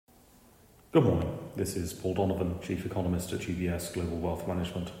Good morning. This is Paul Donovan, Chief Economist at UBS Global Wealth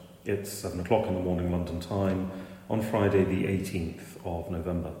Management. It's 7 o'clock in the morning London time on Friday the 18th of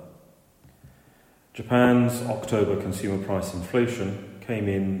November. Japan's October consumer price inflation came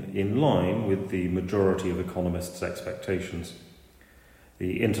in line with the majority of economists' expectations.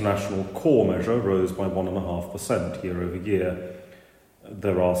 The international core measure rose by 1.5% year over year.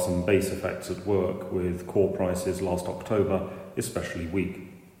 There are some base effects at work, with core prices last October especially weak.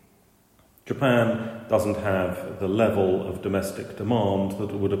 Japan doesn't have the level of domestic demand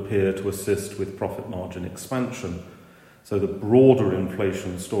that would appear to assist with profit margin expansion, so the broader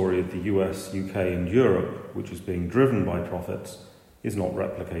inflation story of the US, UK and Europe, which is being driven by profits, is not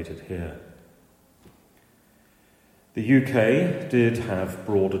replicated here. The UK did have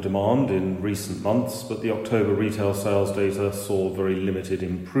broader demand in recent months, but the October retail sales data saw very limited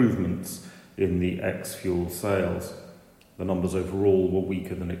improvements in the ex-fuel sales. The numbers overall were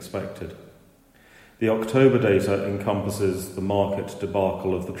weaker than expected. The October data encompasses the market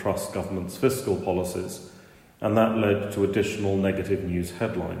debacle of the Truss government's fiscal policies, and that led to additional negative news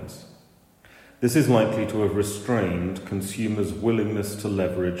headlines. This is likely to have restrained consumers' willingness to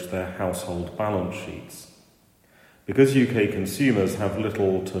leverage their household balance sheets. Because UK consumers have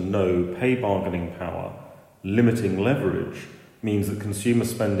little to no pay bargaining power, limiting leverage means that consumer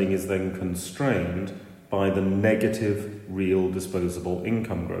spending is then constrained by the negative real disposable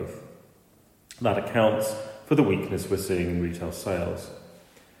income growth. That accounts for the weakness we're seeing in retail sales.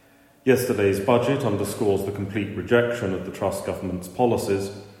 Yesterday's budget underscores the complete rejection of the Truss government's policies,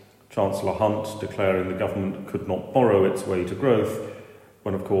 Chancellor Hunt declaring the government could not borrow its way to growth,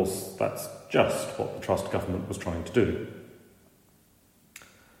 when of course that's just what the Truss government was trying to do. The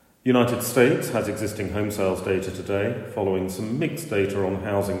United States has existing home sales data today, following some mixed data on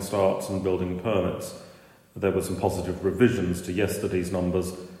housing starts and building permits. There were some positive revisions to yesterday's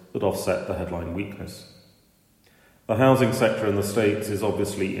numbers that offset the headline weakness. The housing sector in the States is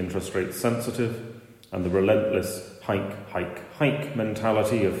obviously interest rate sensitive, and the relentless hike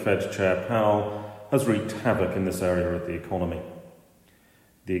mentality of Fed Chair Powell has wreaked havoc in this area of the economy.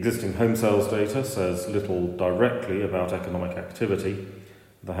 The existing home sales data says little directly about economic activity.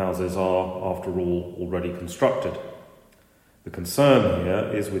 The houses are, after all, already constructed. The concern here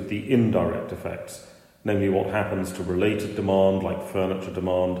is with the indirect effects, namely what happens to related demand like furniture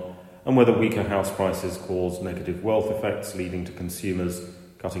demand, and whether weaker house prices cause negative wealth effects leading to consumers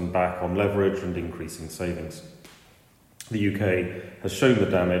cutting back on leverage and increasing savings. The UK has shown the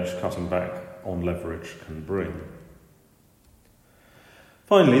damage cutting back on leverage can bring.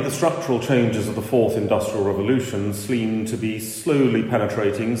 Finally, the structural changes of the fourth industrial revolution seem to be slowly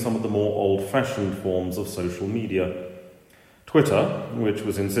penetrating some of the more old-fashioned forms of social media. Twitter, which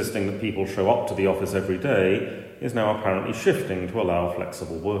was insisting that people show up to the office every day, is now apparently shifting to allow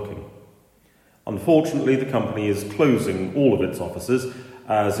flexible working. Unfortunately, the company is closing all of its offices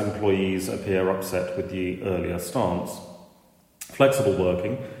as employees appear upset with the earlier stance. Flexible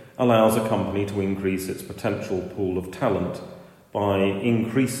working allows a company to increase its potential pool of talent by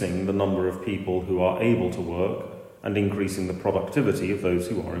increasing the number of people who are able to work and increasing the productivity of those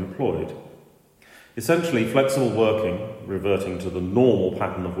who are employed. Essentially, flexible working, reverting to the normal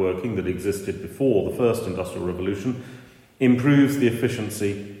pattern of working that existed before the first industrial revolution, improves the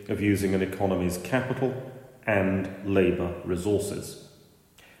efficiency of using an economy's capital and labour resources.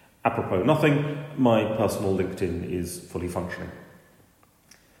 Apropos nothing, my personal LinkedIn is fully functioning.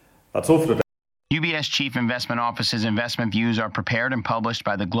 That's all for today. UBS Chief Investment Office's investment views are prepared and published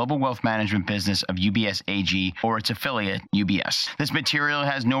by the global wealth management business of UBS AG or its affiliate, UBS. This material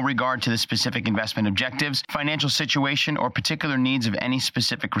has no regard to the specific investment objectives, financial situation, or particular needs of any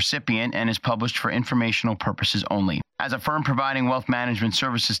specific recipient and is published for informational purposes only. As a firm providing wealth management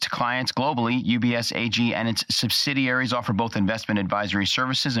services to clients globally, UBS AG and its subsidiaries offer both investment advisory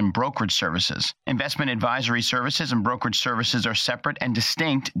services and brokerage services. Investment advisory services and brokerage services are separate and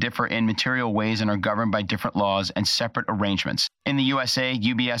distinct, differ in material ways, and are governed by different laws and separate arrangements. In the USA,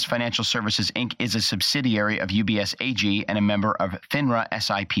 UBS Financial Services Inc. is a subsidiary of UBS AG and a member of FINRA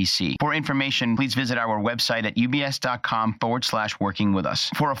SIPC. For information, please visit our website at ubs.com/working with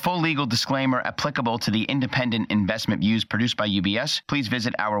us. For a full legal disclaimer applicable to the independent investment views produced by UBS, please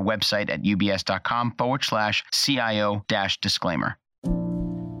visit our website at ubs.com/CIO-disclaimer.